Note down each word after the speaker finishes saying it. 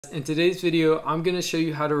In today's video, I'm going to show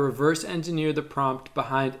you how to reverse engineer the prompt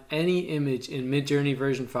behind any image in Midjourney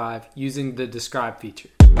version 5 using the describe feature.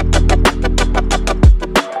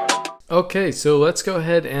 Okay, so let's go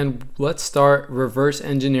ahead and let's start reverse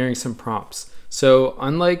engineering some prompts. So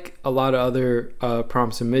unlike a lot of other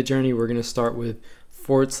prompts in Midjourney, we're going to start with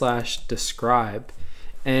 /describe.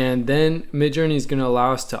 And then Midjourney is going to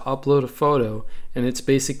allow us to upload a photo, and it's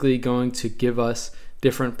basically going to give us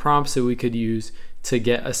different prompts that we could use to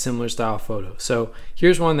get a similar style photo. So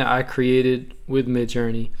here's one that I created with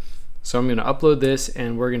Midjourney. So I'm going to upload this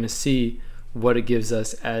and we're going to see what it gives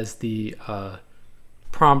us as the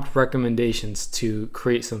prompt recommendations to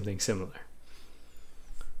create something similar.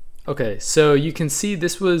 Okay, so you can see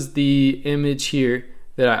this was the image here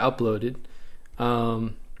that I uploaded.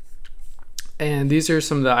 And these are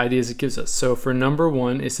some of the ideas it gives us. So for number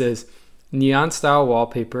 1, it says neon style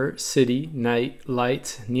wallpaper, city, night,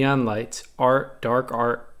 light, neon lights, art, dark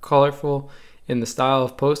art, colorful, in the style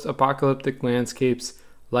of post-apocalyptic landscapes,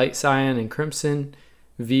 light cyan and crimson,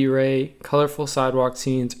 V-ray, colorful sidewalk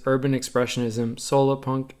scenes, urban expressionism, solar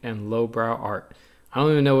punk, and lowbrow art. I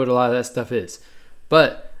don't even know what a lot of that stuff is.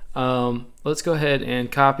 But let's go ahead and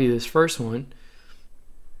copy this first one.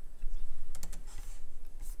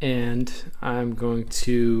 And I'm going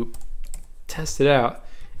to test it out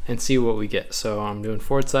and see what we get. So I'm doing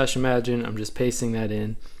 /imagine, I'm just pasting that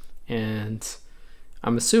in, and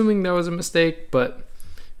I'm assuming that was a mistake, but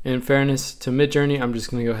in fairness to Midjourney, I'm just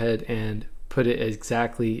going to go ahead and put it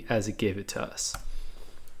exactly as it gave it to us.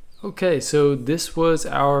 Okay, so this was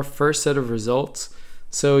our first set of results.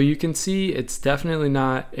 So you can see it's definitely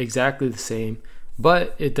not exactly the same,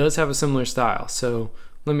 but it does have a similar style. So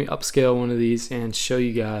let me upscale one of these and show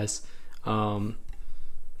you guys.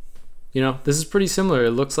 You know, this is pretty similar.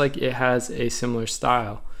 It looks like it has a similar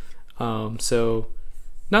style. So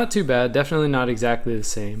not too bad, definitely not exactly the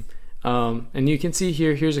same. And you can see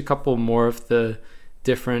here's a couple more of the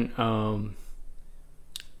different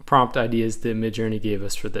prompt ideas that Midjourney gave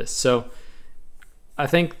us for this. So I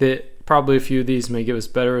think that probably a few of these may give us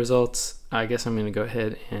better results. I guess I'm gonna go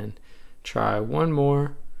ahead and try one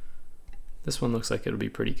more. This one looks like it'll be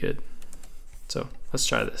pretty good. So let's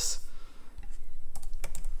try this.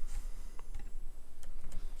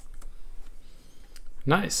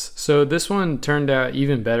 Nice. So this one turned out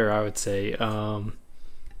even better, I would say. Let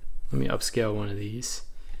me upscale one of these.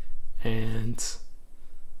 And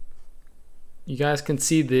you guys can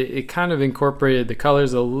see that it kind of incorporated the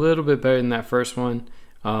colors a little bit better than that first one.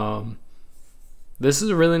 This is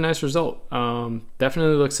a really nice result.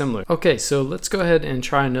 Definitely looks similar. Okay, so let's go ahead and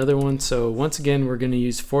try another one. So once again, we're going to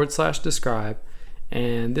use /describe.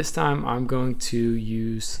 And this time I'm going to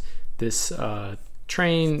use this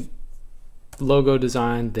train logo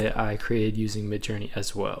design that I created using Midjourney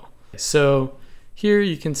as well. So here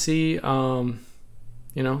you can see, you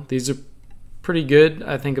know, these are pretty good,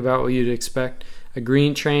 I think, about what you'd expect. A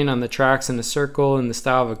green train on the tracks in a circle in the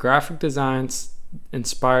style of a graphic design,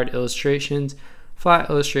 inspired illustrations, flat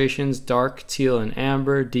illustrations, dark teal and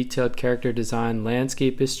amber, detailed character design,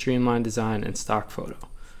 landscapist, streamlined design, and stock photo.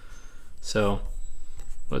 So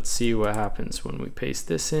let's see what happens when we paste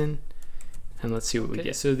this in. And let's see what we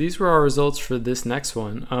get. So these were our results for this next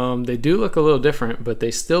one. They do look a little different, but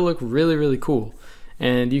they still look really, really cool.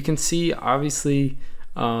 And you can see, obviously,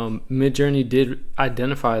 Midjourney did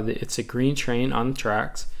identify that it's a green train on the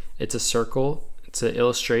tracks. It's a circle. It's an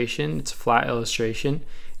illustration. It's a flat illustration.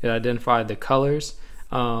 It identified the colors.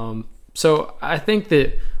 So I think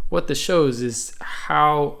that what this shows is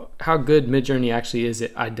how good Midjourney actually is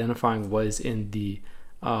at identifying what is in the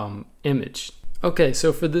image. Okay,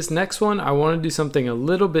 so for this next one, I want to do something a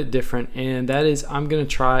little bit different, and that is I'm going to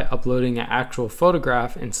try uploading an actual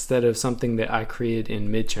photograph instead of something that I created in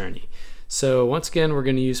Midjourney. So once again, we're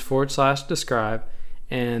going to use /describe,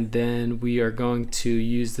 and then we are going to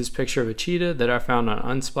use this picture of a cheetah that I found on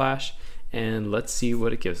Unsplash, and let's see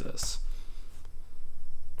what it gives us.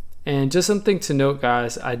 And just something to note,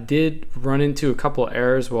 guys, I did run into a couple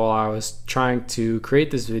errors while I was trying to create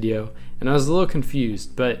this video, and I was a little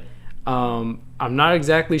confused, but I'm not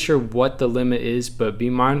exactly sure what the limit is, but be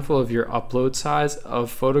mindful of your upload size of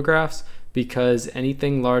photographs, because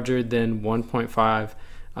anything larger than 1.5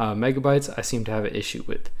 megabytes I seem to have an issue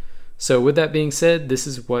with. So with that being said, this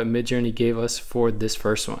is what Midjourney gave us for this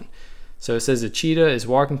first one. So it says a cheetah is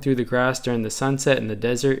walking through the grass during the sunset in the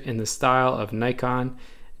desert in the style of Nikon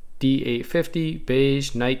D850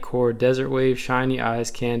 beige night core desert wave shiny eyes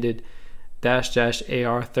candid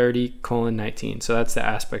 -AR30:19. So that's the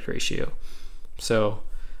aspect ratio. So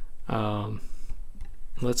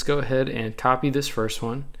let's go ahead and copy this first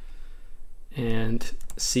one and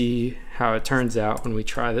see how it turns out when we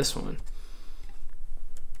try this one.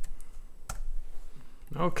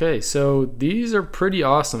 Okay, so these are pretty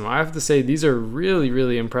awesome. I have to say these are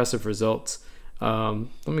really impressive results.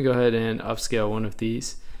 Let me go ahead and upscale one of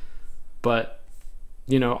these. But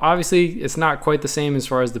you know, obviously it's not quite the same as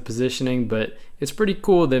far as the positioning, but it's pretty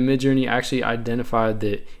cool that Midjourney actually identified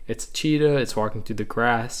that it's a cheetah, it's walking through the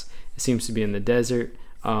grass, it seems to be in the desert.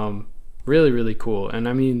 Really cool. And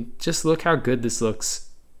I mean, just look how good this looks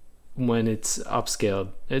when it's upscaled.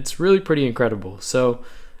 It's really pretty incredible. So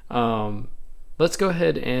let's go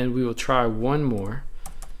ahead and we will try one more.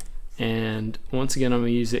 And once again, I'm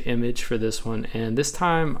gonna use the image for this one. And this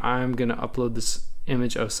time I'm gonna upload this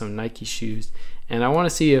image of some Nike shoes. And I wanna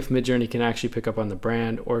see if Midjourney can actually pick up on the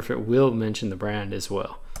brand or if it will mention the brand as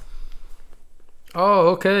well. Oh,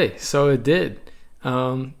 okay, so it did.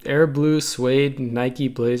 Air Blue Suede Nike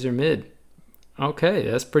Blazer Mid. Okay,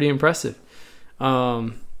 that's pretty impressive.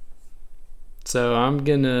 So I'm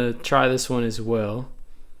gonna try this one as well,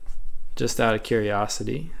 just out of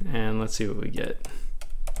curiosity, and let's see what we get.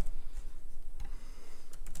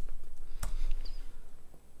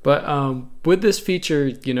 But with this feature,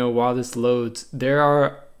 you know, while this loads, there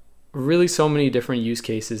are really so many different use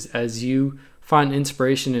cases as you find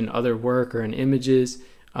inspiration in other work or in images.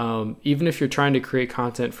 Even if you're trying to create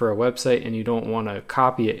content for a website and you don't want to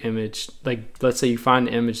copy an image, like let's say you find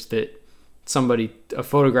an image that a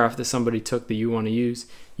photograph that somebody took that you want to use,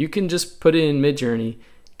 you can just put it in Midjourney,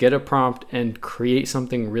 get a prompt, and create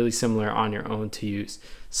something really similar on your own to use.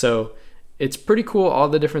 So it's pretty cool, all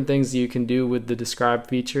the different things that you can do with the describe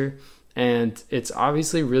feature, and it's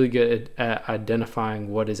obviously really good at identifying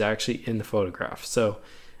what is actually in the photograph. So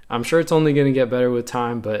I'm sure it's only going to get better with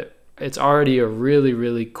time, but it's already a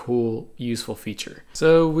really cool, useful feature.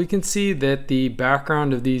 So we can see that the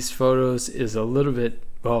background of these photos is a little bit,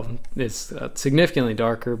 well, it's significantly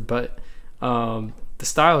darker, but the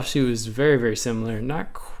style of shoe is very similar,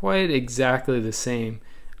 not quite exactly the same.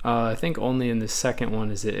 I think only in the second one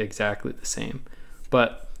is it exactly the same,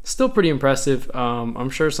 but still pretty impressive. I'm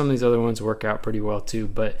sure some of these other ones work out pretty well too,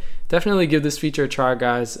 but definitely give this feature a try,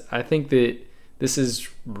 guys. I think that this is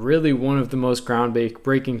really one of the most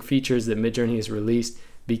groundbreaking features that Midjourney has released,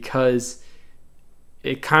 because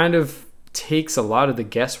it kind of takes a lot of the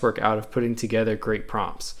guesswork out of putting together great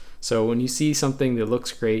prompts. So when you see something that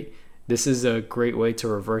looks great, this is a great way to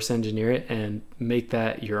reverse engineer it and make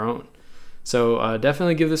that your own. So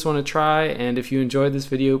definitely give this one a try, and if you enjoyed this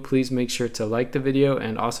video, please make sure to like the video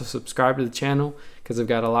and also subscribe to the channel, because I've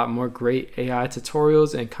got a lot more great AI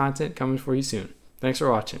tutorials and content coming for you soon. Thanks for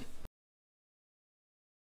watching.